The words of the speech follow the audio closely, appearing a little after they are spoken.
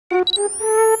Yo,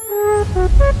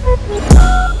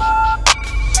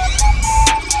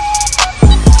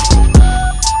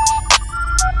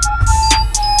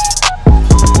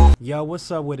 what's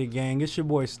up with it, gang? It's your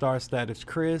boy Starstatus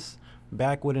Chris,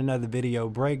 back with another video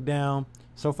breakdown.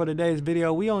 So for today's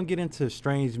video, we gonna get into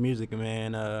strange music,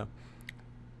 man.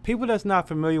 People that's not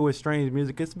familiar with strange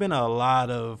music, it's been a lot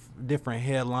of different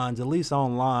headlines, at least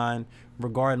online,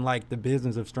 regarding like the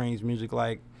business of strange music,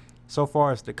 like so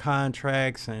far as the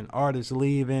contracts and artists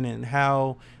leaving and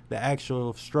how the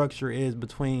actual structure is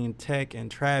between Tech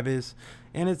and Travis.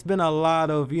 And it's been a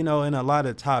lot of, in a lot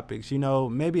of topics,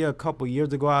 maybe a couple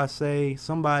years ago, I say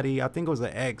somebody, I think it was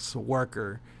an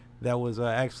ex-worker that was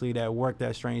that worked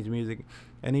at Strange Music,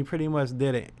 and he pretty much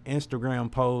did an Instagram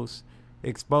post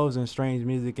exposing Strange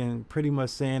Music and pretty much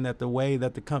saying that the way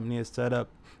that the company is set up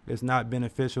is not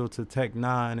beneficial to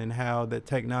N9ne, and how that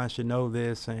N9ne should know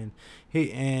this. And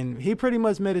he pretty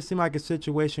much made it seem like a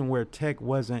situation where Tech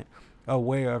wasn't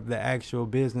aware of the actual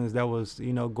business that was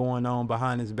going on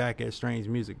behind his back at Strange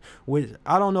Music, which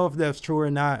I don't know if that's true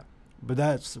or not, but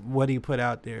that's what he put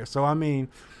out there. So I mean,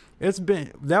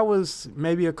 that was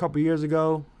maybe a couple years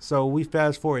ago. So we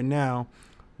fast forward now,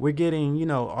 we're getting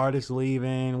artists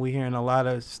leaving. We're hearing a lot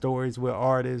of stories with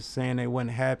artists saying they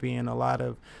weren't happy, and a lot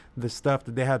of the stuff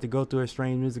that they had to go through at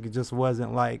Strange Music, it just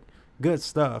wasn't like good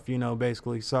stuff,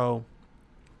 basically. So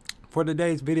for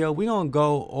today's video, we're gonna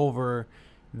go over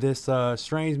this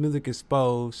Strange Music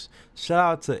Exposed. Shout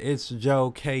out to It's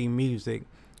Joe K Music.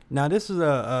 Now this is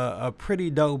a pretty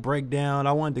dope breakdown.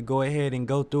 I wanted to go ahead and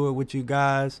go through it with you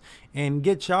guys and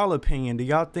get y'all opinion. Do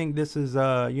y'all think this is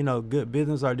good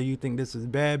business, or do you think this is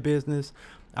bad business?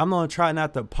 I'm gonna try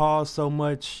not to pause so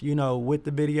much with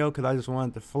the video, because I just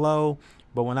want it to flow.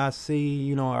 But when I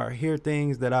see or hear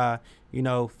things that I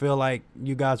feel like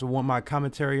you guys will want my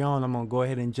commentary on, I'm gonna go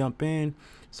ahead and jump in.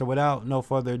 So without no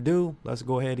further ado, let's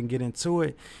go ahead and get into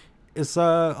it. It's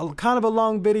a kind of a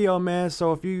long video, man.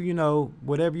 So if you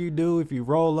whatever you do, if you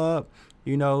roll up,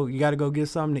 you got to go get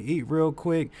something to eat real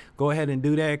quick, go ahead and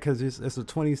do that, because it's a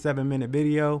 27-minute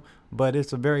video, but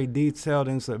it's a very detailed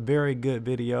and it's a very good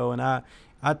video. And I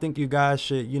think you guys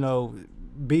should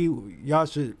y'all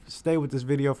should stay with this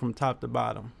video from top to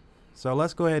bottom. So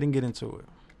let's go ahead and get into it.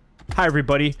 Hi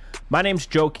everybody, my name's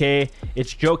Joe K.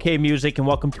 It's Joe K Music, and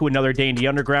welcome to another day in the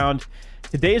underground.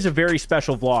 Today is a very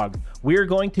special vlog. We are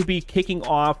going to be kicking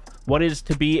off what is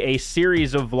to be a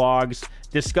series of vlogs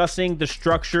discussing the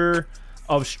structure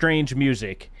of Strange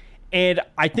Music. And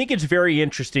I think it's very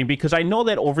interesting, because I know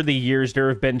that over the years there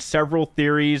have been several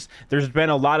theories. There's been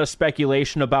a lot of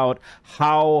speculation about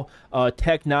how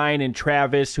N9ne and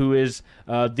Travis, who is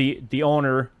the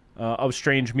owner of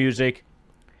Strange Music,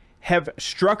 have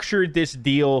structured this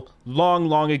deal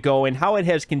long ago, and how it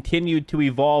has continued to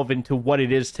evolve into what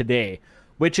it is today,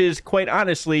 which is quite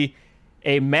honestly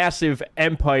a massive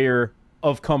empire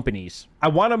of companies. I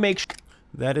want to make sure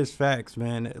that is facts,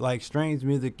 man. Like Strange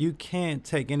Music, you can't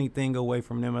take anything away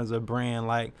from them as a brand.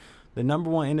 Like the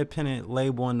 #1 independent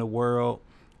label in the world.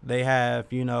 They have,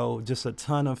 just a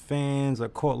ton of fans, a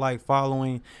cult-like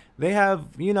following. They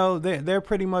have, they're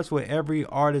pretty much what every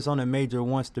artist on a major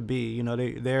wants to be.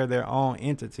 They're their own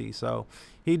entity. So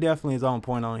he definitely is on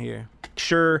point on here.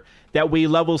 Sure that we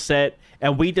level set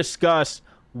and we discuss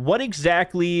what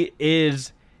exactly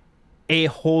is a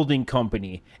holding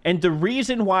company. And the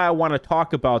reason why I want to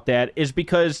talk about that is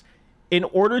because in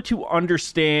order to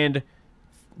understand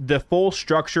the full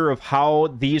structure of how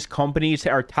these companies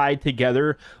are tied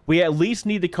together, we at least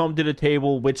need to come to the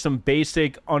table with some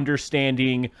basic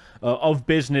understanding of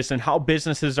business and how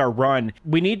businesses are run.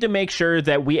 We need to make sure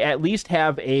that we at least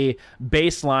have a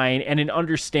baseline and an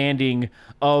understanding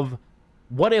of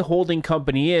what a holding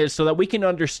company is, so that we can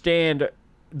understand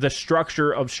the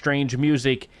structure of Strange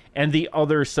Music and the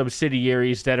other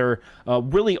subsidiaries that are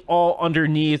really all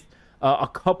underneath a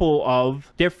couple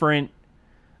of different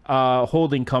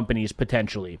holding companies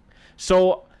potentially.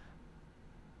 So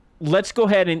let's go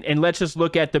ahead and let's just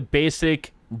look at the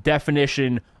basic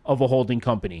definition of a holding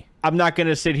company. I'm not going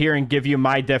to sit here and give you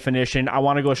my definition. I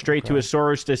want to go straight to a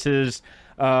source. This is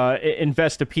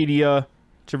Investopedia.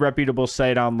 It's a reputable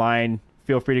site online.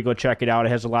 Feel free to go check it out. It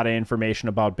has a lot of information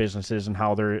about businesses and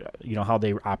how they're, how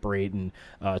they operate, and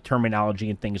terminology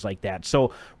and things like that.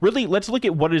 So really, let's look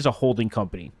at what is a holding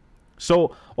company.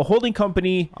 So a holding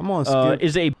company I'm gonna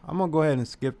go ahead and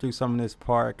skip through some of this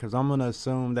part, because I'm gonna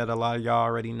assume that a lot of y'all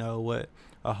already know what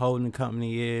a holding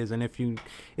company is, and if you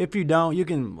don't, you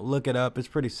can look it up. It's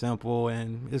pretty simple,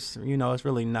 and it's it's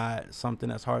really not something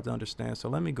that's hard to understand. So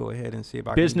let me go ahead and see if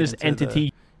I business can get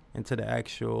entity into the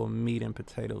actual meat and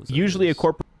potatoes. Usually a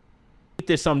corporation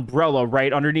this umbrella,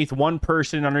 right? Underneath one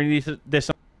person, underneath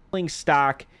this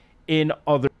stock in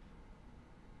other.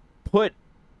 Put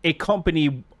a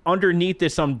company underneath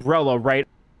this umbrella, right?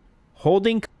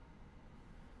 Holding.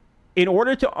 In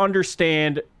order to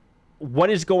understand what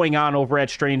is going on over at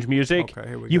Strange Music,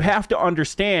 you have to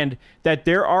understand that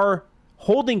there are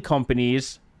holding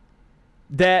companies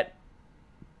that,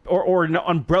 or an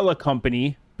umbrella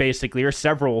company, basically, or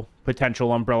several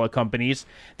potential umbrella companies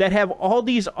that have all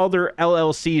these other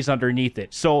LLCs underneath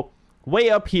it. So way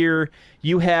up here,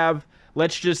 you have,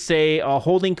 let's just say, a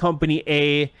holding company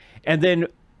A, and then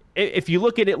if you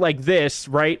look at it like this,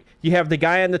 right, you have the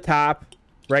guy on the top,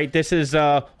 right? This is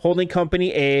holding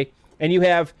company A, and you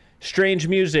have Strange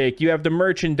Music, you have the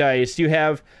merchandise, you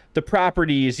have the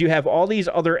properties, you have all these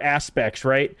other aspects,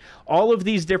 right? All of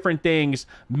these different things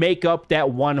make up that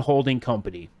one holding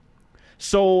company.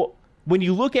 So when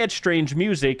you look at Strange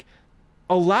Music,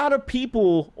 a lot of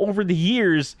people over the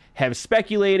years have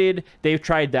speculated. They've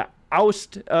tried to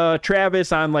oust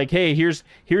Travis on like, hey,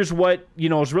 here's what, you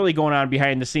know, is really going on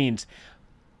behind the scenes.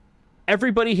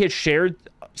 Everybody has shared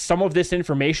some of this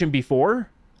information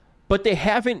before, but they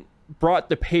haven't brought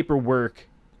the paperwork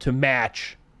to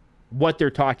match what they're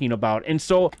talking about. And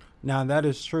so now that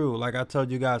is true. Like I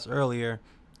told you guys earlier,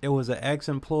 it was an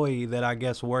ex-employee that I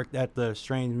guess worked at the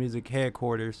Strange Music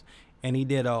headquarters, and he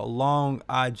did a long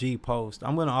IG post.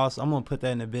 I'm gonna put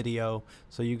that in the video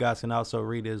so you guys can also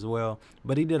read it as well.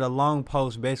 But he did a long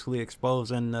post basically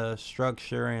exposing the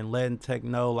structure and letting tech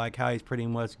know like how he's pretty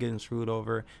much getting screwed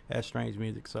over at Strange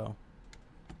Music. So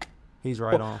he's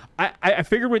right on. I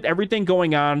figured with everything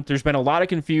going on, there's been a lot of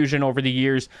confusion over the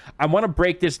years. I want to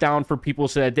break this down for people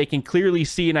so that they can clearly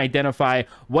see and identify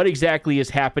what exactly is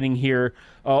happening here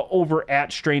over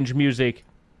at Strange Music.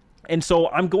 And so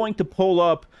I'm going to pull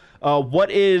up what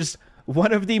is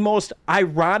one of the most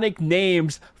ironic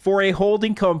names for a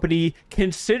holding company,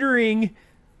 considering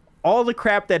all the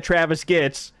crap that Travis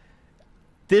gets.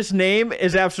 This name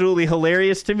is absolutely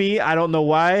hilarious to me. I don't know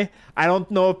why. I don't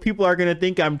know if people are going to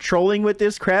think I'm trolling with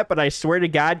this crap, but I swear to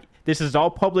God, this is all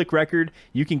public record.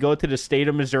 You can go to the state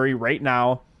of Missouri right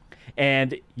now,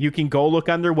 and you can go look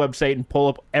on their website and pull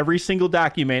up every single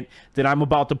document that I'm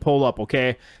about to pull up,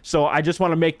 okay? So I just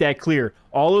want to make that clear.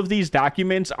 All of these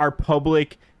documents are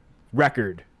public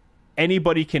record.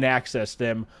 Anybody can access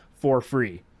them for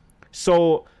free.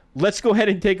 So let's go ahead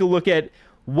and take a look at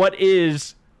what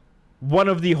is one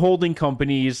of the holding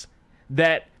companies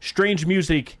that Strange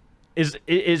Music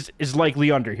is likely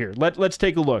under here. Let's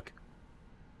take a look.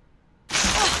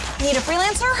 Need a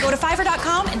freelancer? Go to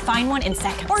Fiverr.com and find one in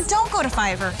seconds. Or don't go to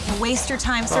Fiverr and waste your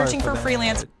time searching for a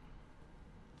freelancer.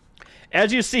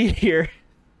 As you see here,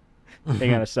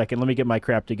 hang on a second, let me get my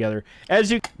crap together.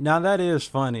 Now that is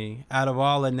funny out of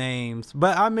all the names,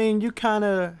 but I mean you kind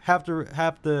of have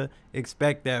to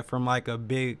expect that from like a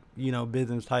big, you know,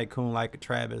 business tycoon like a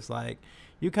Travis. Like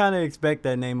you kind of expect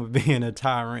that name of being a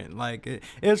tyrant. Like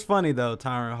it's funny though,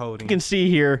 Tyrant Holdings. You can see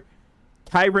here,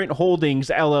 Tyrant Holdings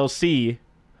LLC,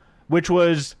 which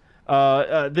was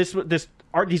these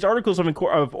articles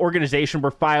of organization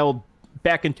were filed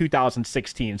back in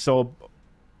 2016, so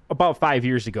about 5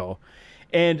 years ago.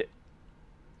 And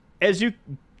as you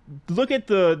look at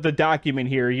the document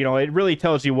here, you know, it really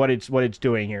tells you what it's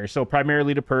doing here. So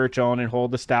primarily to purchase, own, and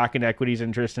hold the stock and equities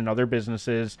interest in other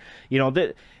businesses. You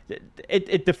know,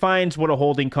 it defines what a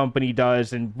holding company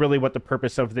does and really what the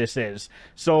purpose of this is.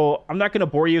 So I'm not going to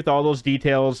bore you with all those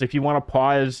details. If you want to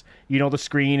pause, you know, the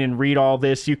screen and read all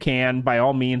this, you can. By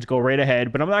all means, go right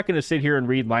ahead. But I'm not going to sit here and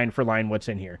read line for line what's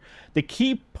in here. The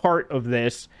key part of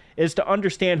this is to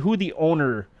understand who the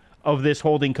owner of this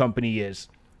holding company is.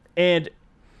 And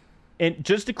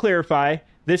just to clarify,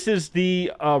 this is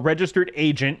the registered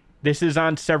agent. This is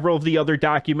on several of the other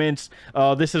documents.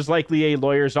 This is likely a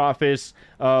lawyer's office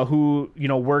who, you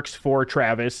know, works for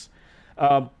Travis.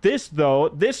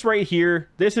 This right here,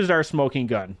 this is our smoking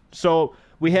gun. So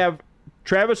we have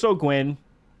Travis O'Gwyn.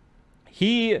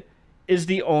 He is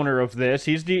the owner of this.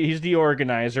 He's the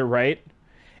organizer, right?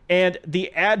 And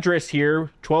the address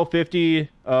here, 1250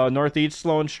 Northeast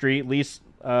Sloan Street,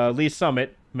 Lee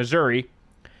Summit, Missouri.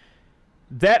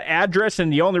 That address,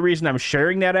 and the only reason I'm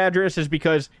sharing that address is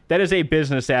because that is a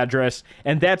business address,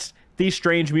 and that's the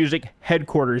Strange Music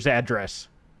headquarters address.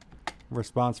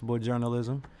 Responsible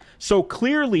journalism. So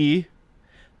clearly,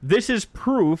 this is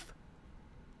proof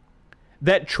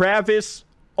that Travis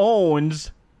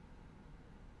owns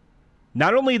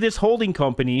not only this holding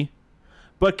company,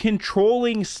 but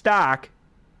controlling stock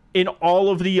in all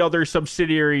of the other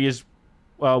subsidiaries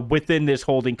within this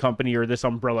holding company or this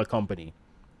umbrella company.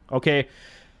 Okay,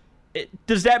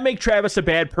 does that make Travis a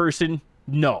bad person?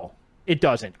 No. It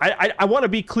doesn't. I want to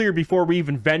be clear before we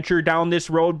even venture down this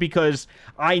road, because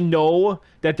I know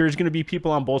that there's going to be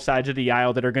people on both sides of the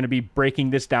aisle that are going to be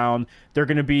breaking this down. They're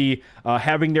going to be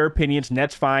having their opinions, and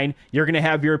that's fine. You're going to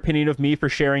have your opinion of me for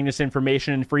sharing this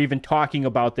information and for even talking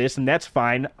about this, and that's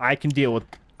fine. I can deal with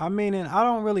it. I mean, and I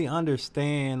don't really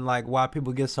understand, like, why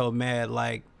people get so mad.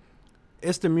 Like,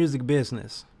 it's the music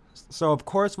business. So, of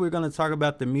course, we're going to talk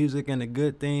about the music and the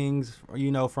good things, you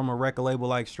know, from a record label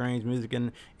like Strange Music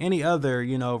and any other,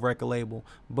 you know, record label.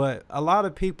 But a lot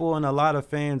of people and a lot of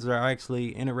fans are actually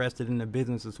interested in the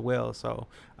business as well. So,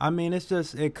 I mean, it's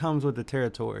just, it comes with the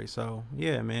territory. So,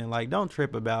 yeah, man, like, don't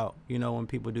trip about, you know, when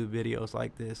people do videos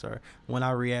like this or when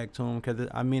I react to them. Because,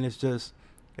 I mean, it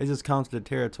just comes to the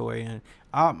territory. And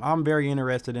I'm very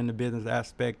interested in the business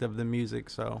aspect of the music.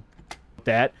 So,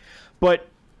 but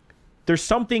there's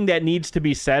something that needs to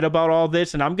be said about all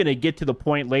this, and I'm going to get to the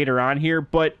point later on here,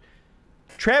 but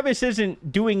Travis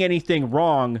isn't doing anything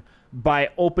wrong by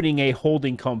opening a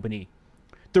holding company.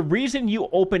 The reason you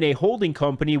open a holding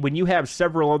company when you have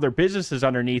several other businesses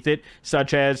underneath it,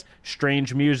 such as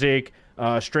Strange Music,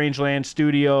 Strangeland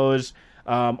Studios,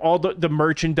 all the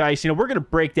merchandise, you know, we're going to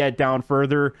break that down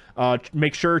further.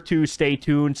 Make sure to stay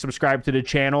tuned, subscribe to the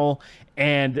channel,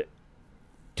 and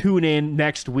tune in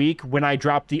next week when I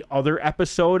drop the other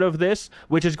episode of this,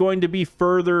 which is going to be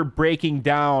further breaking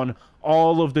down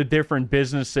all of the different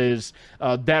businesses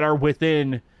that are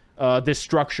within this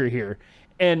structure here.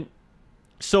 And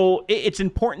so it's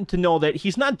important to know that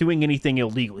he's not doing anything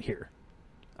illegal here.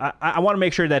 I want to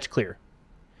make sure that's clear.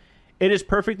 It is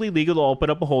perfectly legal to open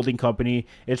up a holding company.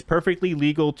 It's perfectly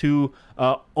legal to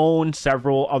own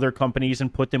several other companies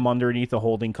and put them underneath a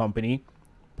holding company.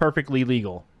 Perfectly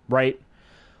legal, right?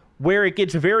 Where it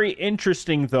gets very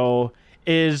interesting, though,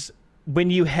 is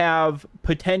when you have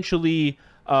potentially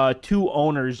two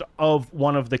owners of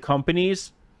one of the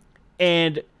companies,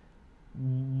 and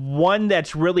one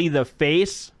that's really the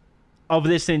face of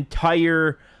this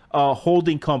entire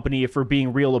holding company, if we're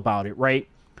being real about it, right?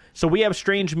 So we have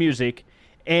Strange Music,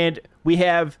 and we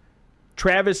have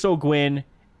Travis O'Guin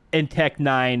and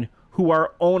N9ne, who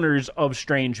are owners of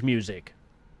Strange Music.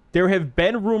 There have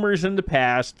been rumors in the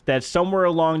past that somewhere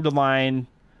along the line,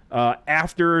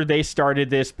 after they started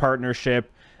this partnership,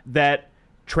 that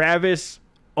Travis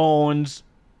owns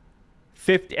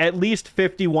at least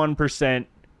 51%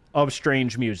 of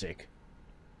Strange Music.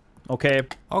 Okay?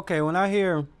 Okay, when I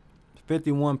hear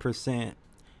 51%,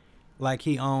 like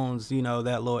he owns, you know,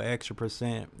 that little extra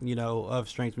percent, you know, of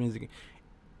Strange Music,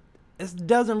 it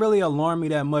doesn't really alarm me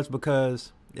that much,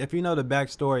 because if you know the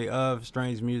backstory of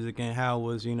Strange Music and how it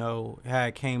was, you know, how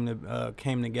it came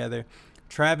together,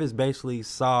 Travis basically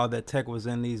saw that Tech was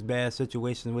in these bad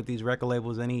situations with these record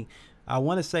labels, and I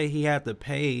want to say he had to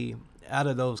pay out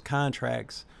of those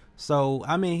contracts. So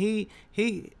I mean,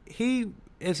 he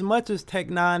as much as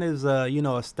N9ne is you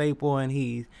know, a staple, and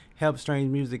he helped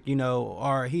Strange Music, you know,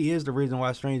 or he is the reason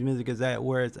why Strange Music is at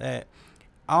where it's at.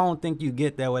 I don't think you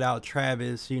get that without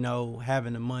Travis, you know,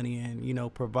 having the money and, you know,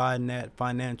 providing that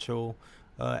financial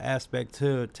aspect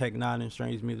to N9ne and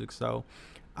Strange Music. So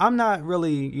I'm not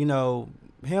really, you know,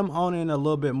 him owning a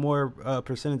little bit more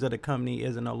percentage of the company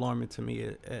isn't alarming to me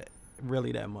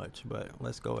really that much. But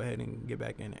let's go ahead and get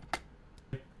back in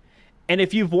it. And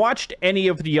if you've watched any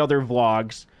of the other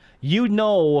vlogs, you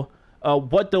know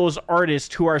what those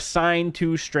artists who are signed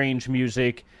to Strange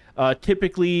Music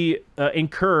typically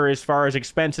incur as far as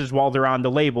expenses while they're on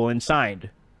the label and signed,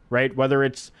 right? Whether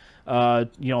it's, you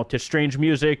know, to Strange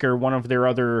Music or one of their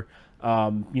other,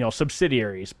 you know,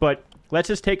 subsidiaries. But let's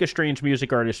just take a Strange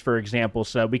Music artist, for example,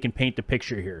 so we can paint the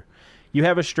picture here. You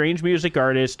have a Strange Music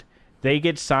artist, they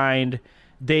get signed,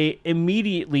 they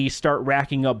immediately start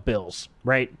racking up bills,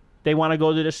 right? They want to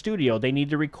go to the studio, they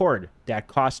need to record. That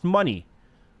costs money.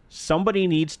 Somebody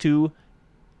needs to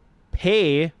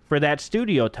pay for that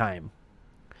studio time.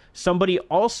 Somebody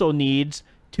also needs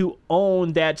to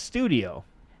own that studio.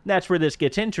 That's where this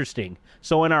gets interesting.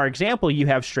 So in our example, you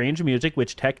have Strange Music,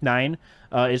 which N9ne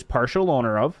is partial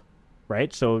owner of,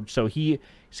 right? So he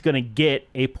is going to get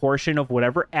a portion of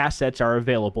whatever assets are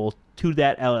available to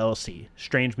that LLC,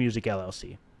 Strange Music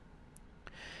LLC.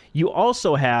 You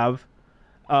also have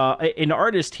an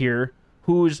artist here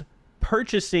who's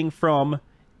purchasing from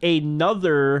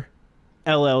another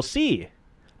LLC,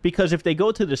 because if they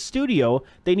go to the studio,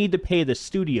 they need to pay the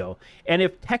studio. And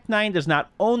if N9ne does not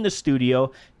own the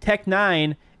studio,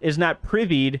 N9ne is not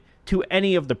privied to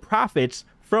any of the profits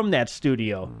from that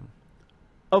studio.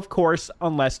 Of course,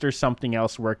 unless there's something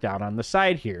else worked out on the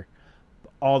side here.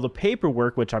 All the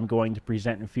paperwork, which I'm going to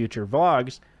present in future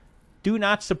vlogs, do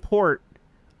not support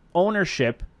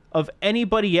ownership of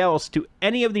anybody else to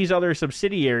any of these other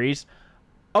subsidiaries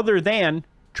other than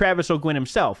Travis O'Guin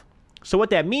himself. So what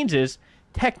that means is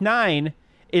Tech9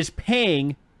 is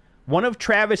paying one of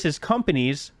Travis's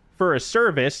companies for a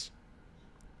service,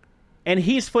 and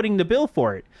he's footing the bill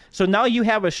for it. So now you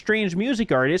have a strange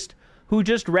music artist who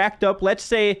just racked up, let's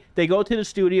say they go to the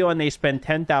studio and they spend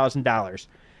 $10,000.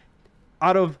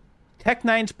 Out of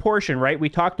Tech9's portion, right? We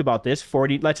talked about this,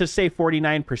 let's just say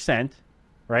 49%,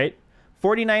 right?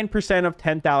 49% of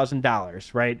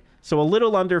 $10,000, right? So a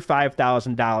little under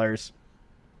 $5,000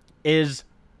 is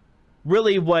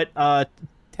really what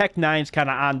Tech9's kind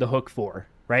of on the hook for,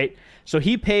 right? So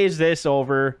he pays this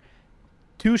over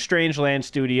to Strangeland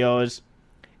Studios,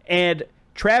 and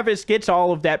Travis gets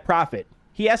all of that profit.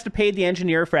 He has to pay the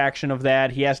engineer fraction of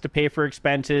that. He has to pay for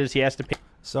expenses. He has to pay.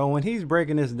 So when he's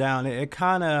breaking this down, it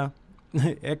kind of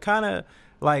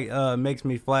like makes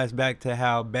me flash back to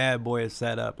how Bad Boy is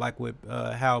set up, like with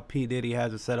how P. Diddy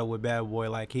has it set up with Bad Boy.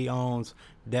 Like he owns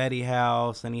Daddy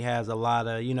House, and he has a lot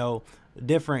of, you know,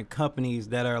 different companies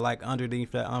that are like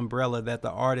underneath that umbrella that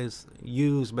the artists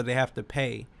use, but they have to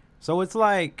pay. So it's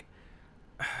like,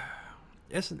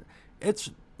 it's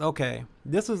okay.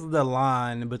 This is the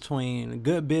line between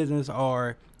good business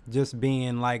or just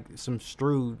being like some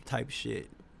Strood type shit.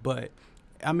 But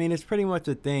I mean, it's pretty much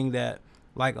a thing that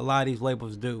like a lot of these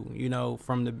labels do, you know,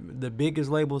 from the biggest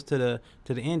labels to the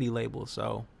indie labels.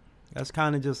 So that's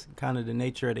kind of the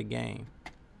nature of the game.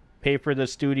 Pay for the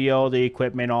studio, the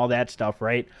equipment, all that stuff,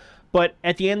 right? But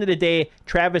at the end of the day,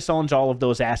 Travis owns all of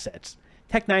those assets.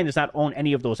 Tech9 does not own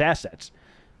any of those assets.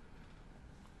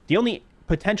 The only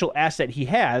potential asset he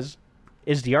has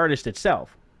is the artist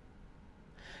itself.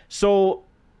 So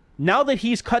now that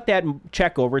he's cut that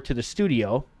check over to the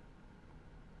studio,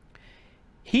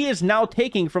 he is now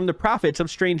taking from the profits of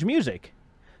Strange Music.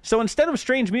 So instead of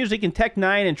Strange Music and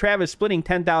Tech9 and Travis splitting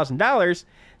 $10,000,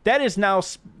 that is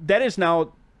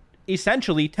now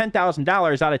essentially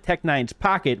 $10,000 out of Tech9's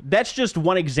pocket. That's just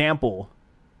one example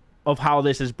of how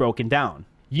this is broken down.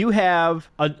 You have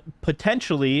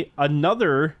potentially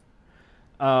another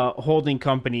holding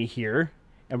company here,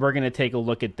 and we're going to take a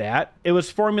look at that. It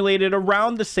was formulated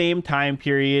around the same time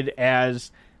period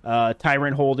as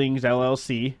Tyrant Holdings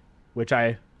LLC, which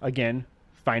I, again,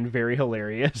 find very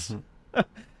hilarious.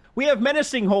 We have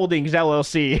Menacing Holdings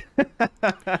LLC.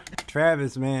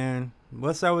 Travis, man,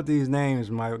 what's up with these names,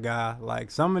 my guy?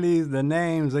 Like, some of the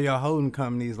names of your holding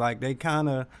companies, like, they kind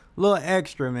of a little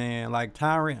extra, man. Like,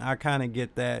 Tyrant, I kind of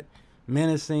get that.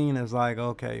 Menacing is like,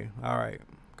 okay, all right.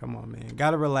 Come on, man.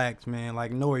 Gotta relax, man.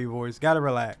 Like, Nori voice. Gotta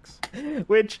relax.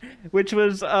 Which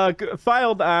was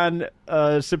filed on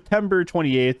September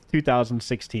 28th,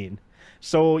 2016.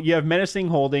 So you have Menacing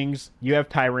Holdings, you have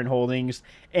Tyrant Holdings,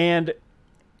 and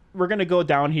we're going to go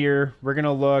down here. We're going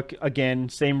to look, again,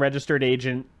 same registered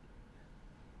agent.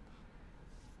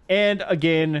 And,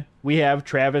 again, we have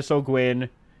Travis O'Guin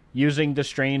using the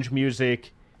Strange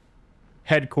Music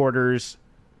headquarters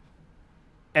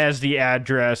as the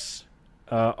address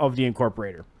of the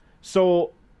incorporator.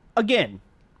 So, again,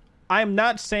 I'm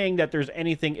not saying that there's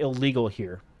anything illegal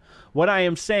here. What I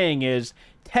am saying is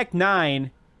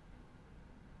Tech9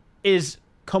 is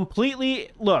completely...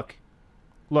 Look.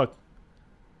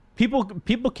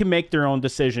 People can make their own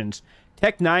decisions.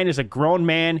 Tech9 is a grown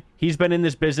man. He's been in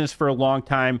this business for a long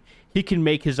time. He can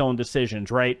make his own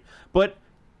decisions, right? But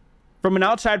from an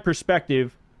outside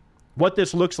perspective, what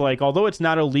this looks like, although it's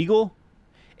not illegal,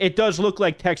 it does look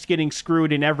like Tech's getting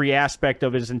screwed in every aspect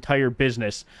of his entire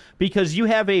business, because you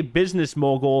have a business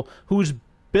mogul who's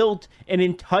built an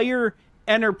entire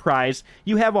enterprise.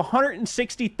 You have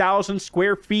 160,000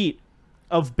 square feet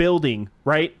of building,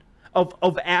 right?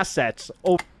 Of assets.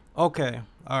 Okay.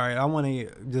 All right. I want to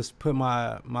just put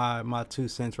my 2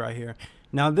 cents right here.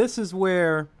 Now, this is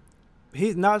where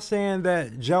he's not saying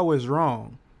that Joe is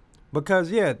wrong, because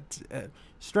yeah,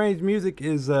 Strange Music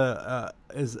is a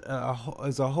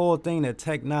whole thing that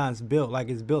Tech9's built. Like,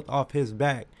 it's built off his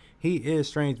back. He is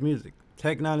Strange Music.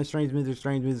 Tech9 is Strange Music.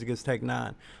 Strange Music is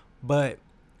Tech9. But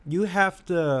you have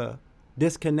to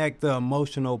disconnect the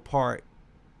emotional part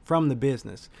from the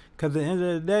business, because at the end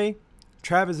of the day,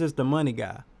 Travis is the money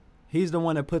guy. He's the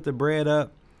one that put the bread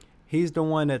up. He's the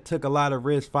one that took a lot of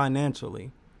risk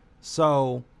financially.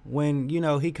 So when, you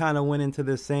know, he kind of went into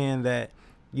this saying that,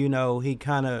 you know, he's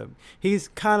kind of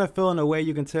feeling the way,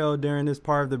 you can tell during this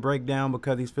part of the breakdown,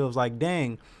 because he feels like,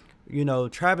 dang, you know,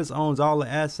 Travis owns all the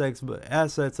assets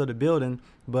of the building,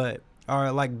 but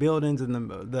are like buildings and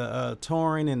the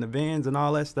touring and the vans and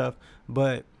all that stuff,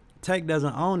 but Tech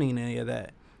doesn't own any of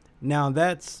that. Now,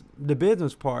 that's the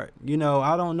business part. You know,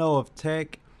 I don't know if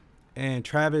Tech and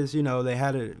Travis, you know, they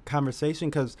had a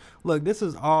conversation. Because look, this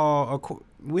is all,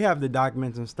 we have the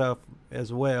documents and stuff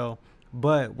as well,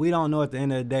 but we don't know at the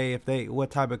end of the day if what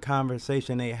type of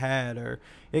conversation they had. Or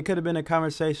it could have been a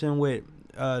conversation with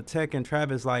Tech and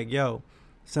Travis, like, yo,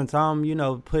 since I'm, you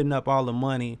know, putting up all the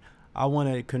money, I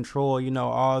want to control, you know,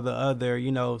 all the other,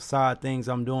 you know, side things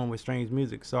I'm doing with Strange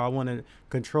Music. So I want to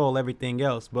control everything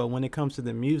else. But when it comes to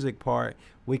the music part,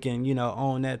 we can, you know,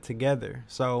 own that together.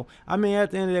 So, I mean,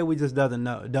 at the end of the day, we just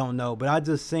don't know. But I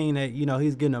just seen that, you know,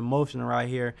 he's getting emotional right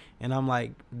here. And I'm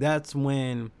like, that's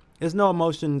when there's no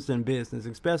emotions in business,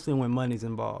 especially when money's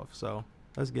involved. So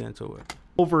let's get into it.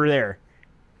 Over there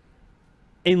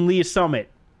in Lee Summit,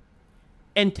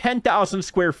 and 10,000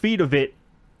 square feet of it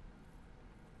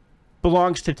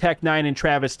belongs to N9ne and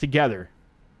Travis together.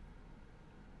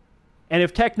 And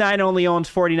if N9ne only owns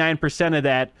 49% of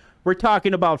that, we're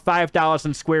talking about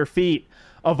 5,000 square feet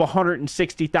of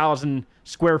 160,000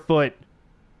 square foot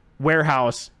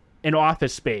warehouse and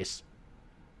office space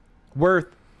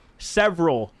worth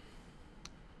several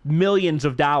millions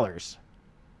of dollars,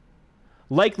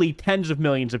 likely tens of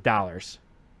millions of dollars.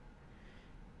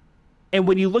 And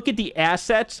when you look at the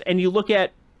assets and you look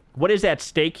at what is at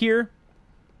stake here,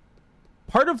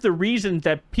 part of the reason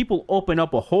that people open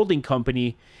up a holding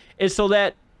company is so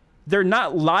that they're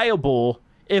not liable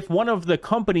if one of the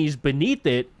companies beneath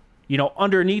it, you know,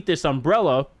 underneath this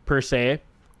umbrella per se,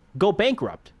 go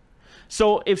bankrupt.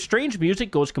 So if Strange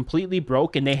Music goes completely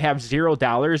broke and they have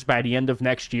 $0 by the end of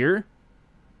next year,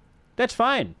 that's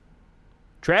fine.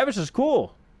 Travis is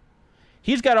cool.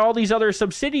 He's got all these other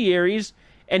subsidiaries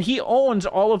and he owns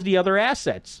all of the other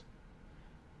assets.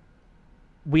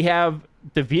 We have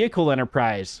the vehicle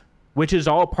enterprise, which is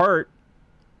all part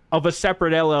of a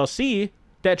separate LLC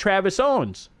that Travis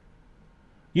owns.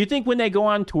 You think when they go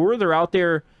on tour, they're out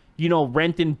there, you know,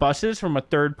 renting buses from a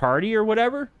third party or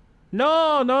whatever?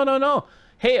 No.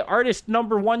 Hey, artist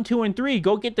number 1, 2, and 3,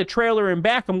 go get the trailer and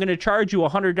back. I'm going to charge you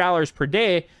 $100 per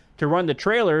day to run the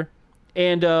trailer,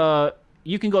 and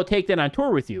you can go take that on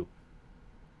tour with you.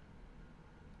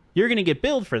 You're going to get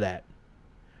billed for that,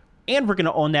 and we're going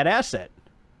to own that asset.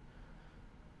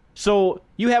 So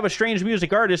you have a Strange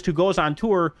Music artist who goes on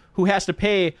tour who has to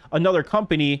pay another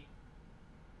company,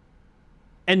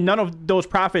 and none of those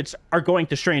profits are going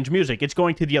to Strange Music. It's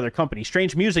going to the other company.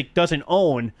 Strange Music doesn't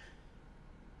own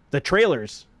the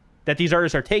trailers that these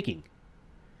artists are taking.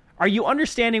 Are you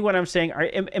understanding what I'm saying?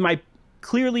 Am I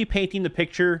clearly painting the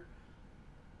picture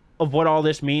of what all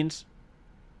this means?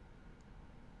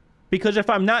 Because if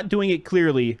I'm not doing it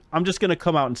clearly, I'm just going to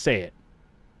come out and say it.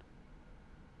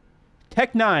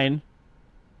 N9ne,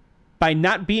 by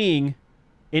not being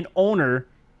an owner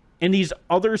in these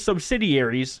other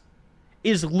subsidiaries,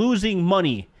 is losing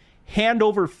money hand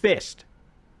over fist.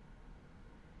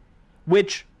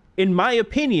 Which, in my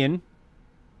opinion,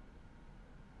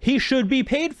 he should be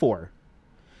paid for.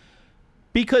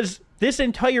 Because this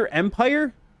entire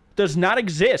empire does not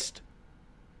exist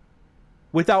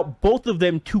without both of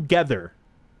them together.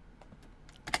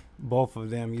 Both of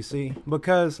them, you see?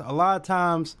 Because a lot of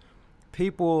times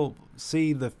people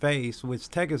see the face, which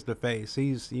Tech is the face.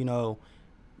 He's, you know,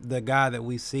 the guy that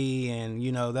we see, and,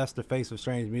 you know, that's the face of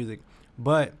Strange Music.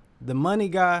 But the money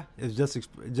guy is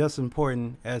just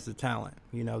important as the talent.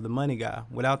 You know, the money guy.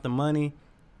 Without the money,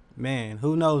 man,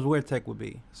 who knows where Tech would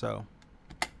be. So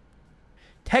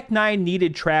N9ne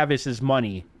needed Travis's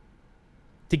money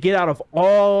to get out of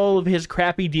all of his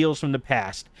crappy deals from the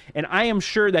past. And I am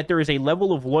sure that there is a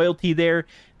level of loyalty there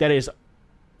that is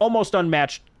almost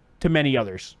unmatched to many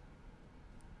others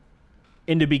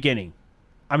in the beginning.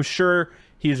 I'm sure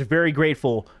he is very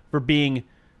grateful for being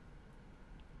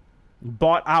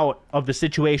bought out of the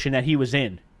situation that he was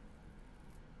in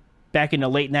back in the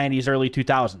late 90s, early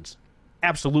 2000s.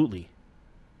 Absolutely.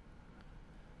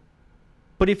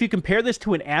 But if you compare this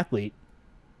to an athlete,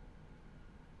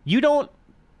 you don't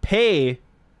pay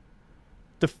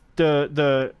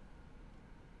the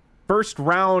first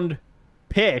round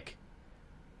pick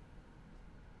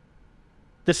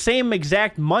the same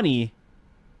exact money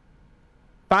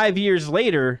 5 years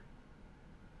later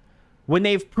when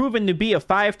they've proven to be a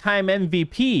 5-time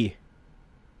MVP,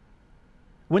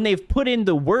 when they've put in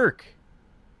the work.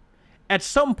 At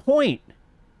some point,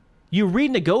 you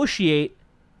renegotiate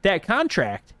that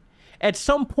contract. At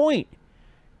some point,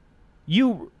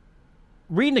 you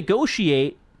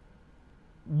renegotiate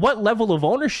what level of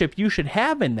ownership you should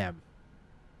have in them.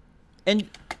 And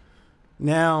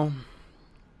now,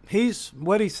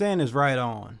 what he's saying is right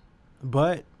on.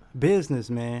 But business,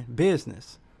 man,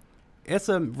 business. It's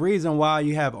a reason why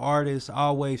you have artists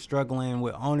always struggling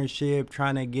with ownership,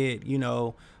 trying to get, you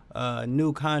know, a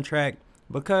new contract,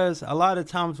 Because a lot of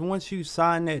times once you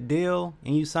sign that deal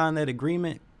and you sign that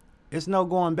agreement, it's no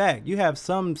going back. You have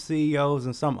some CEOs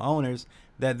and some owners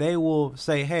that they will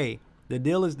say, hey, the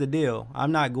deal is the deal.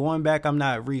 I'm not going back. I'm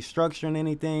not restructuring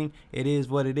anything. It is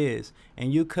what it is.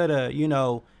 And you could have, you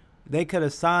know, they could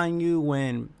have signed you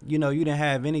when, you know, you didn't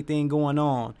have anything going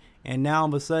on. And now all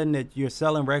of a sudden that you're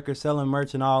selling records, selling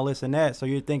merch and all this and that. So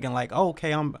you're thinking like, oh,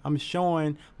 okay, I'm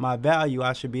showing my value.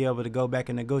 I should be able to go back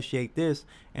and negotiate this.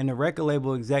 And the record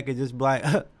label executive just be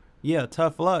like, yeah,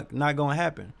 tough luck. Not going to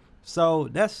happen. So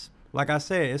that's, like I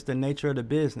said, it's the nature of the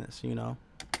business, you know.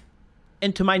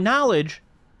 And to my knowledge,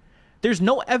 there's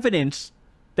no evidence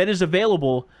that is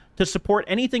available to support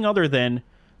anything other than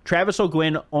Travis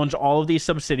O'Guin owns all of these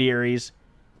subsidiaries.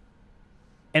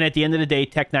 And at the end of the day,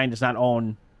 Tech-9 does not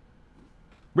own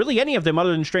really any of them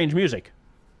other than Strange Music.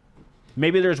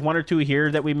 Maybe there's one or two here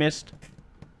that we missed.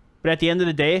 But at the end of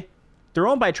the day, they're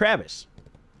owned by Travis.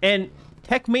 And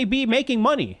Tech may be making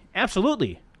money.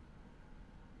 Absolutely.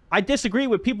 I disagree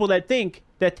with people that think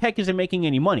that Tech isn't making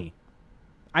any money.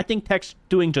 I think Tech's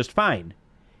doing just fine.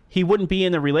 He wouldn't be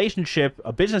in a relationship,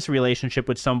 a business relationship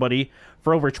with somebody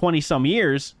for over 20 some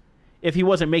years if he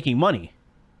wasn't making money.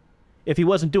 If he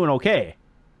wasn't doing okay.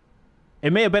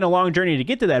 It may have been a long journey to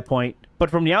get to that point, but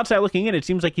from the outside looking in, it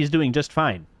seems like he's doing just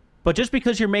fine. But just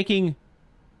because you're making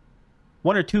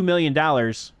 $1 or $2 million,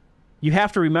 you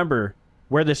have to remember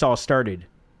where this all started.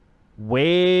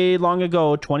 Way long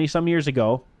ago, 20 some years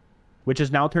ago, which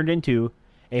has now turned into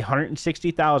a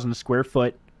 160,000 square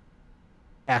foot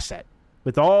asset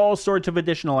with all sorts of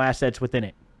additional assets within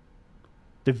it.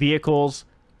 The vehicles,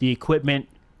 the equipment,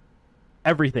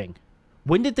 everything.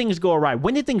 When did things go awry?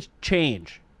 When did things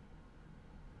change?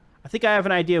 I think I have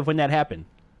an idea of when that happened.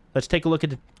 Let's take a look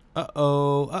at the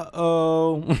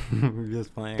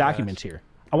Just playing, documents here.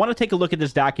 I want to take a look at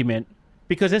this document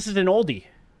because this is an oldie.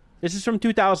 This is from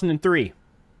 2003.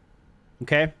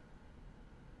 Okay?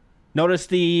 Notice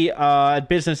the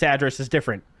business address is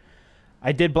different.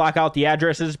 I did block out the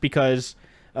addresses because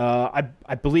I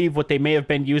believe what they may have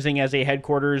been using as a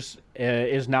headquarters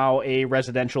is now a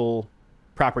residential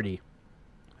property.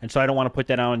 And so I don't want to put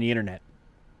that out on the internet.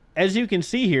 As you can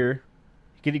see here,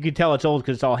 you can tell it's old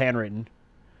because it's all handwritten.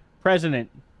 President,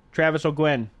 Travis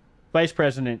O'Guin. Vice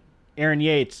President, Aaron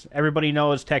Yates. Everybody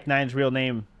knows Tech-9's real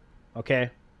name.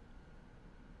 Okay?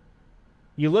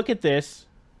 You look at this.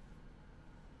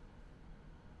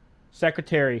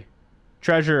 Secretary,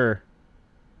 treasurer,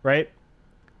 right?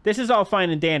 This is all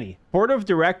fine and dandy. Board of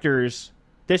directors,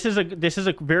 this is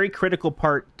a very critical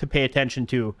part to pay attention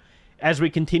to as we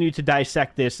continue to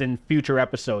dissect this in future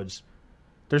episodes.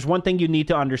 There's one thing you need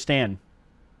to understand.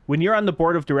 When you're on the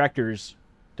board of directors,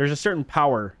 there's a certain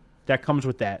power that comes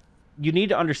with that. You need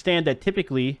to understand that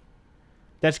typically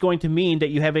that's going to mean that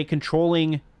you have a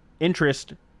controlling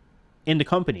interest in the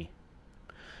company.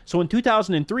 So in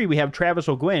 2003, we have Travis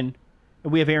O'Guin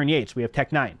and we have Aaron Yates. We have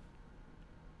Tech-9.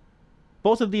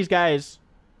 Both of these guys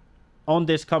own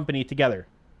this company together.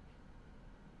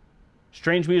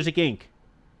 Strange Music Inc.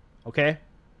 Okay?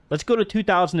 Let's go to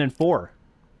 2004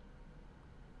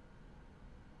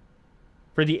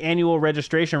 for the annual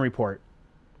registration report.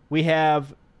 We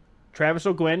have Travis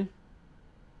O'Guin,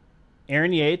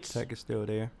 Aaron Yates. Tech is still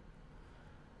there.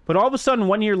 But all of a sudden,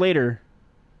 1 year later,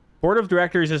 board of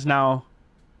directors is now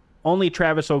only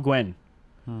Travis O'Guin.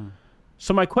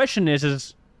 So my question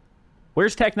is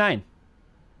where's Tech-9?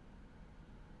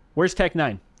 Where's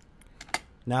Tech-9?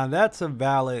 Now that's a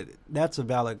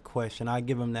valid question. I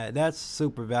give him that. That's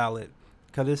super valid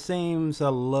because it seems a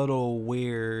little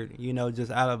weird, you know,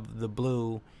 just out of the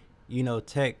blue, you know,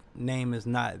 Tech name is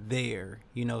not there,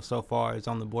 you know, so far as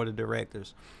on the board of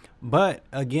directors. But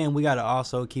again, we got to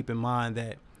also keep in mind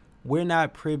that we're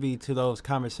not privy to those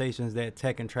conversations that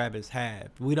Tech and Travis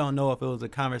had. We don't know if it was a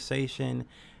conversation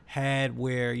had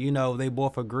where, you know, they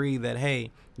both agree that, hey,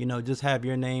 you know, just have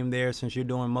your name there since you're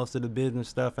doing most of the business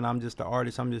stuff and I'm just the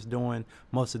artist. I'm just doing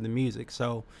most of the music.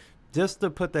 So just to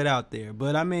put that out there.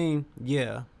 But I mean,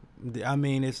 yeah, I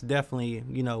mean, it's definitely,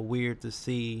 you know, weird to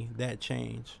see that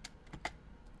change.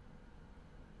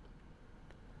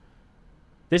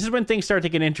 This is when things start to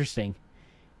get interesting.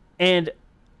 And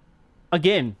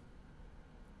again,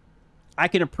 I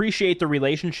can appreciate the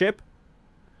relationship.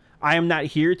 I am not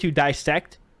here to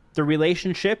dissect the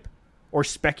relationship or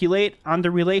speculate on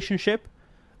the relationship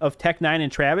of Tech-9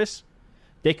 and Travis.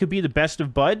 They could be the best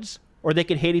of buds or they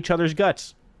could hate each other's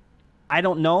guts. I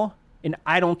don't know, and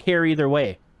I don't care either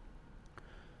way.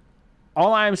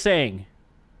 All I'm saying,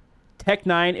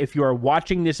 Tech-9, if you are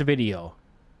watching this video,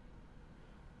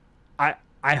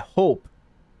 I hope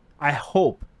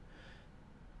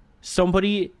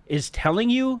somebody is telling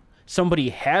you, somebody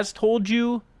has told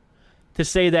you to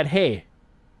say that, hey,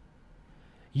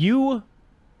 you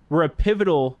were a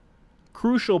pivotal,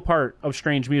 crucial part of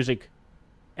Strange Music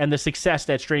and the success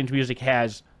that Strange Music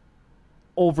has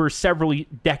over several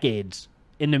decades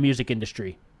in the music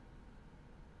industry.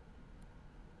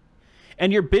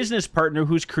 And your business partner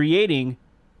who's creating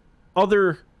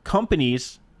other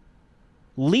companies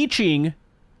leeching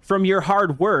from your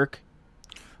hard work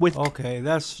with... Okay,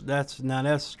 that's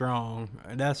strong.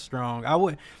 That's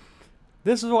strong.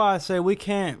 This is why I say we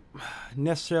can't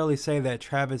necessarily say that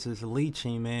Travis is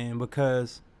leeching, man,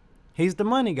 because he's the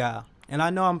money guy. And I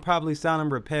know I'm probably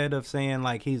sounding repetitive saying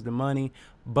like he's the money,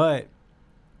 but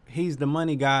he's the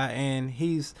money guy, and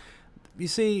you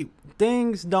see,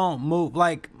 things don't move.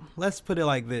 Like, let's put it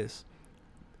like this.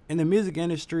 In the music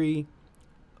industry,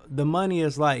 the money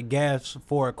is like gas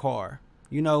for a car.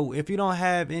 You know, if you don't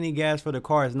have any gas for the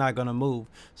car, it's not going to move.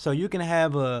 So you can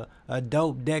have a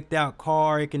dope decked out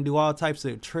car. It can do all types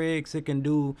of tricks. It can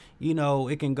do, you know,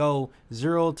 it can go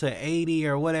 0 to 80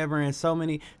 or whatever in so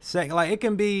many seconds. Like, it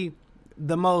can be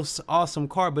the most awesome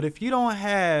car. But if you don't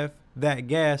have that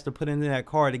gas to put into that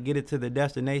car to get it to the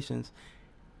destinations,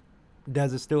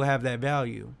 does it still have that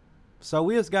value? So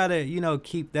we just got to, you know,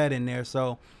 keep that in there.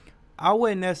 So I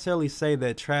wouldn't necessarily say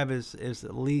that Travis is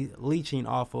leeching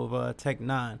off of Tech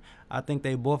N9ne. I think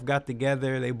they both got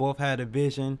together. They both had a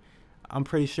vision. I'm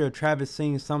pretty sure Travis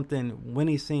seen something when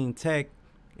he seen Tech,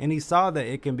 and he saw that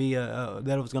it can be that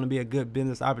it was going to be a good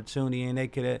business opportunity, and they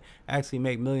could actually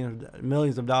make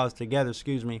millions of dollars together.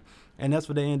 Excuse me, and that's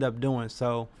what they end up doing.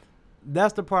 So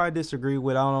that's the part I disagree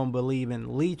with. I don't believe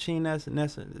in leeching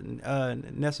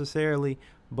necessarily.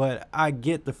 But I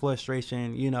get the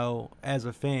frustration, you know, as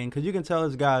a fan, because you can tell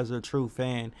this guy's a true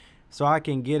fan. So I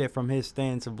can get it from his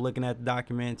stance of looking at the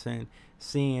documents and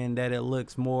seeing that it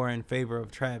looks more in favor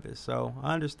of Travis. So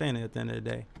I understand it at the end of the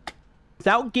day.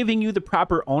 Without giving you the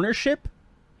proper ownership,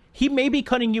 he may be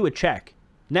cutting you a check,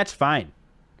 and that's fine.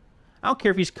 I don't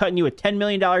care if he's cutting you a $10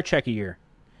 million check a year.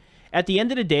 At the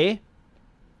end of the day,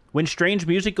 when Strange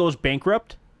Music goes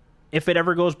bankrupt, if it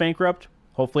ever goes bankrupt,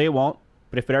 hopefully it won't,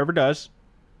 but if it ever does,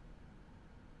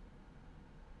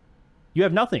 you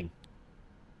have nothing.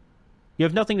 You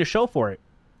have nothing to show for it.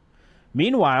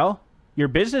 Meanwhile, your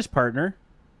business partner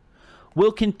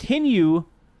will continue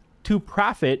to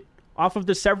profit off of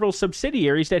the several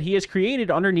subsidiaries that he has created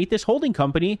underneath this holding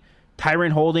company,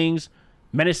 Tyrant Holdings,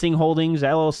 Menacing Holdings,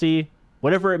 LLC,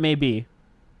 whatever it may be.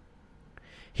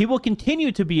 He will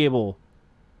continue to be able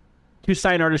to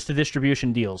sign artists to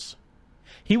distribution deals.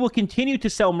 He will continue to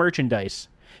sell merchandise.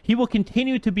 He will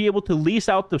continue to be able to lease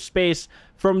out the space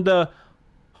from the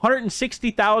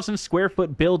 160,000 square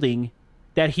foot building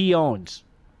that he owns.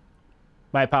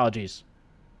 My apologies.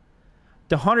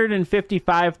 The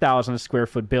 155,000 square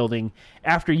foot building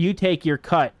after you take your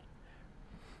cut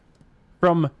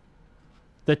from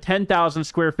the 10,000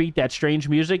 square feet that Strange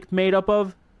Music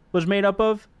was made up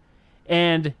of,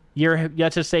 and your,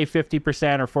 let's just say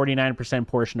 50% or 49%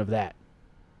 portion of that.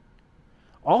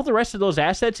 All the rest of those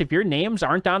assets, if your names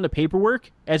aren't on the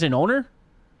paperwork as an owner,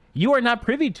 you are not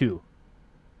privy to.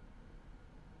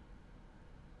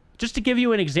 Just to give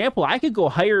you an example, I could go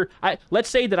hire... let's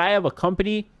say that I have a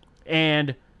company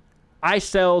and I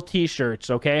sell t-shirts,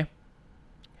 okay?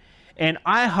 And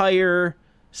I hire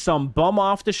some bum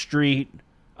off the street,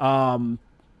 some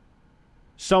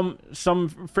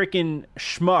freaking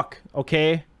schmuck,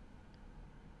 okay?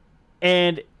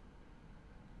 And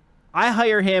I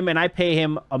hire him and I pay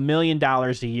him $1 million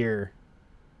a year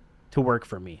to work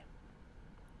for me.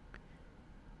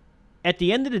 At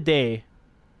the end of the day,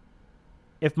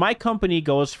 if my company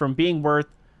goes from being worth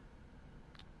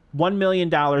 $1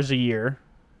 million a year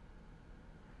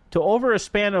to over a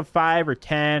span of 5 or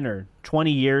 10 or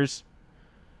 20 years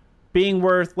being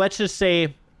worth, let's just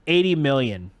say, $80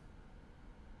 million,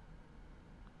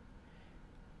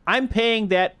 I'm paying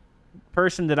that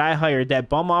person that I hired, that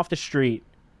bum off the street,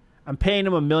 I'm paying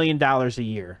him $1 million a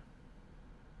year.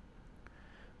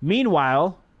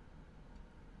 Meanwhile,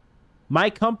 my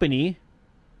company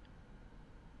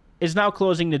is now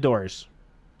closing the doors.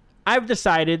 I've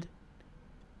decided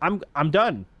I'm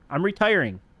done. I'm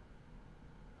retiring.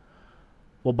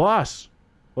 Well, boss,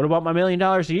 what about my $1 million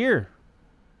a year?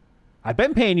 I've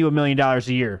been paying you $1 million a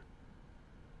year.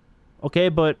 Okay,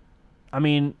 but I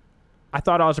mean, I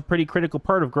thought I was a pretty critical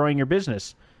part of growing your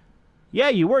business. Yeah,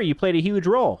 you were. You played a huge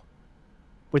role.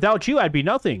 Without you, I'd be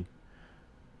nothing.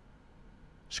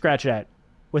 Scratch that.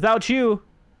 Without you,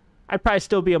 I'd probably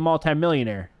still be a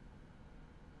multimillionaire.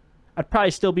 I'd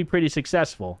probably still be pretty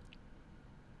successful.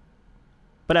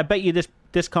 But I bet you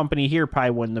this company here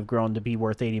probably wouldn't have grown to be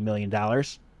worth $80 million.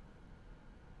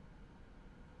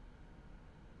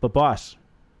 But boss,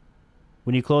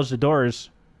 when you close the doors,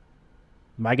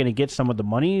 am I going to get some of the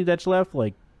money that's left?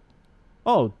 Like,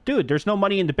 oh, dude, there's no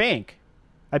money in the bank.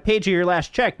 I paid you your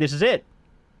last check. This is it.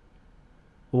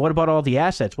 Well, what about all the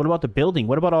assets? What about the building?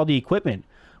 What about all the equipment?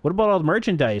 What about all the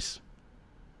merchandise?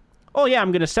 Oh, yeah,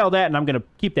 I'm going to sell that and I'm going to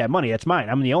keep that money. That's mine.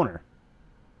 I'm the owner.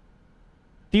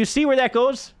 Do you see where that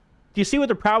goes? Do you see what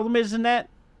the problem is in that?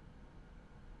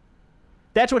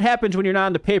 That's what happens when you're not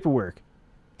on the paperwork.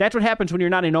 That's what happens when you're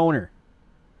not an owner.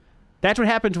 That's what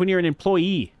happens when you're an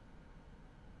employee.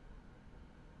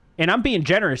 And I'm being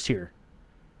generous here.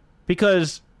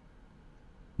 Because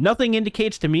nothing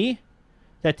indicates to me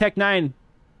that Tech-9ne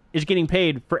is getting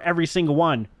paid for every single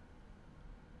one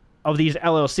of these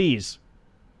LLCs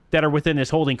that are within this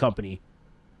holding company,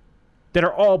 that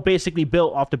are all basically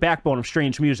built off the backbone of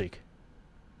strange music.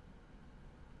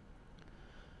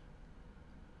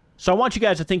 So I want you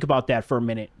guys to think about that for a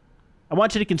minute. I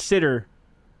want you to consider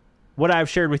what I've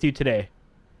shared with you today.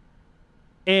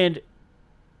 And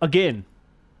again,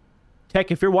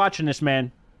 Tech, if you're watching this,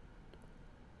 man,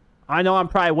 I know I'm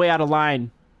probably way out of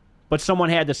line, but someone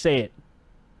had to say it.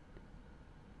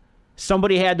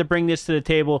 Somebody had to bring this to the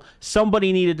table.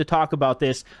 Somebody needed to talk about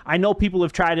this. I know people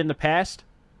have tried in the past,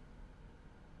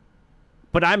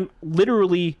 but I'm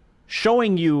literally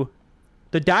showing you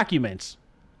the documents.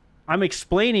 I'm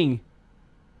explaining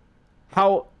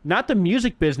how not the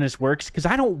music business works, because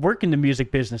I don't work in the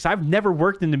music business. I've never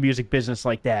worked in the music business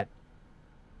like that.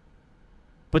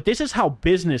 But this is how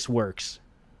business works.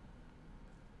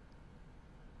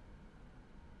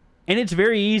 And it's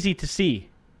very easy to see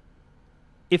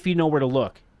if you know where to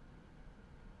look.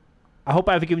 I hope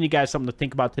I've given you guys something to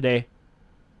think about today.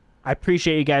 I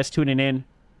appreciate you guys tuning in.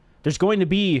 There's going to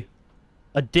be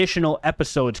additional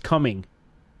episodes coming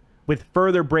with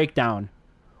further breakdown.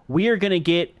 We are going to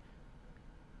get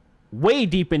way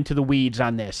deep into the weeds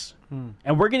on this.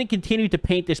 And we're going to continue to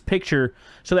paint this picture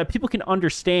so that people can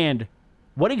understand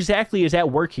what exactly is at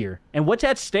work here and what's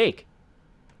at stake.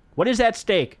 What is at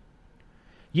stake?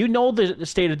 You know the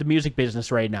state of the music business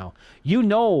right now. You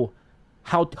know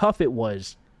how tough it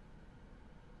was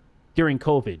during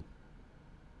COVID.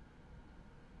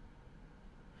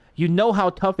 You know how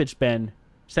tough it's been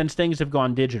since things have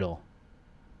gone digital.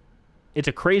 It's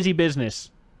a crazy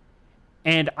business.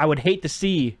 And I would hate to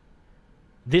see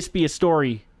this be a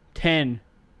story 10,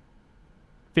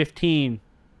 15,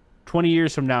 20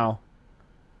 years from now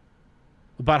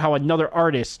about how another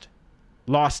artist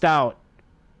lost out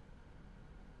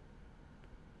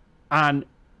on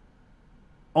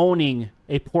owning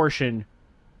a portion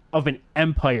of an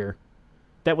empire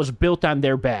that was built on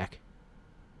their back.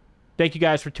 Thank you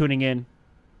guys for tuning in.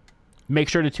 Make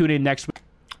sure to tune in next week.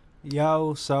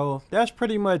 Yo, so that's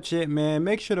pretty much it, man.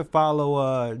 Make sure to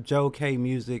follow Joe K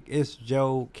Music. It's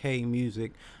Joe K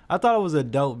Music. I thought it was a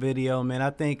dope video, man. I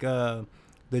think the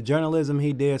journalism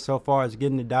he did so far as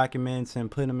getting the documents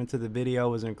and putting them into the video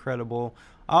was incredible.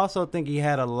 I also think he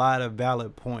had a lot of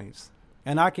valid points.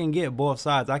 And I can get both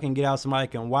sides. I can get out somebody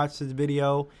can watch this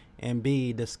video and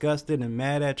be disgusted and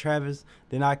mad at Travis.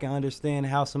 Then I can understand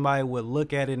how somebody would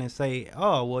look at it and say,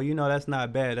 oh, well, you know, that's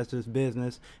not bad. That's just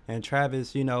business. And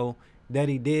Travis, you know, that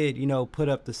he did, you know, put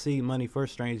up the seed money for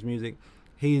strange music.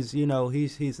 He's, you know,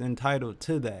 he's entitled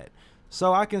to that.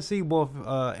 So I can see both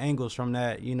angles from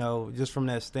that, you know, just from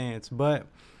that stance. But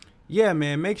yeah,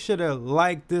 man, make sure to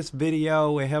like this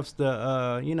video. It helps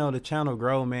the, you know, the channel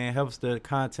grow, man. It helps the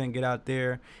content get out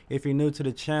there. If you're new to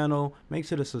the channel, make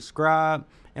sure to subscribe.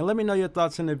 And let me know your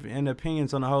thoughts and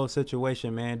opinions on the whole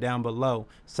situation, man, down below.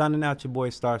 Signing out, your boy,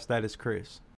 Starstatus Chris.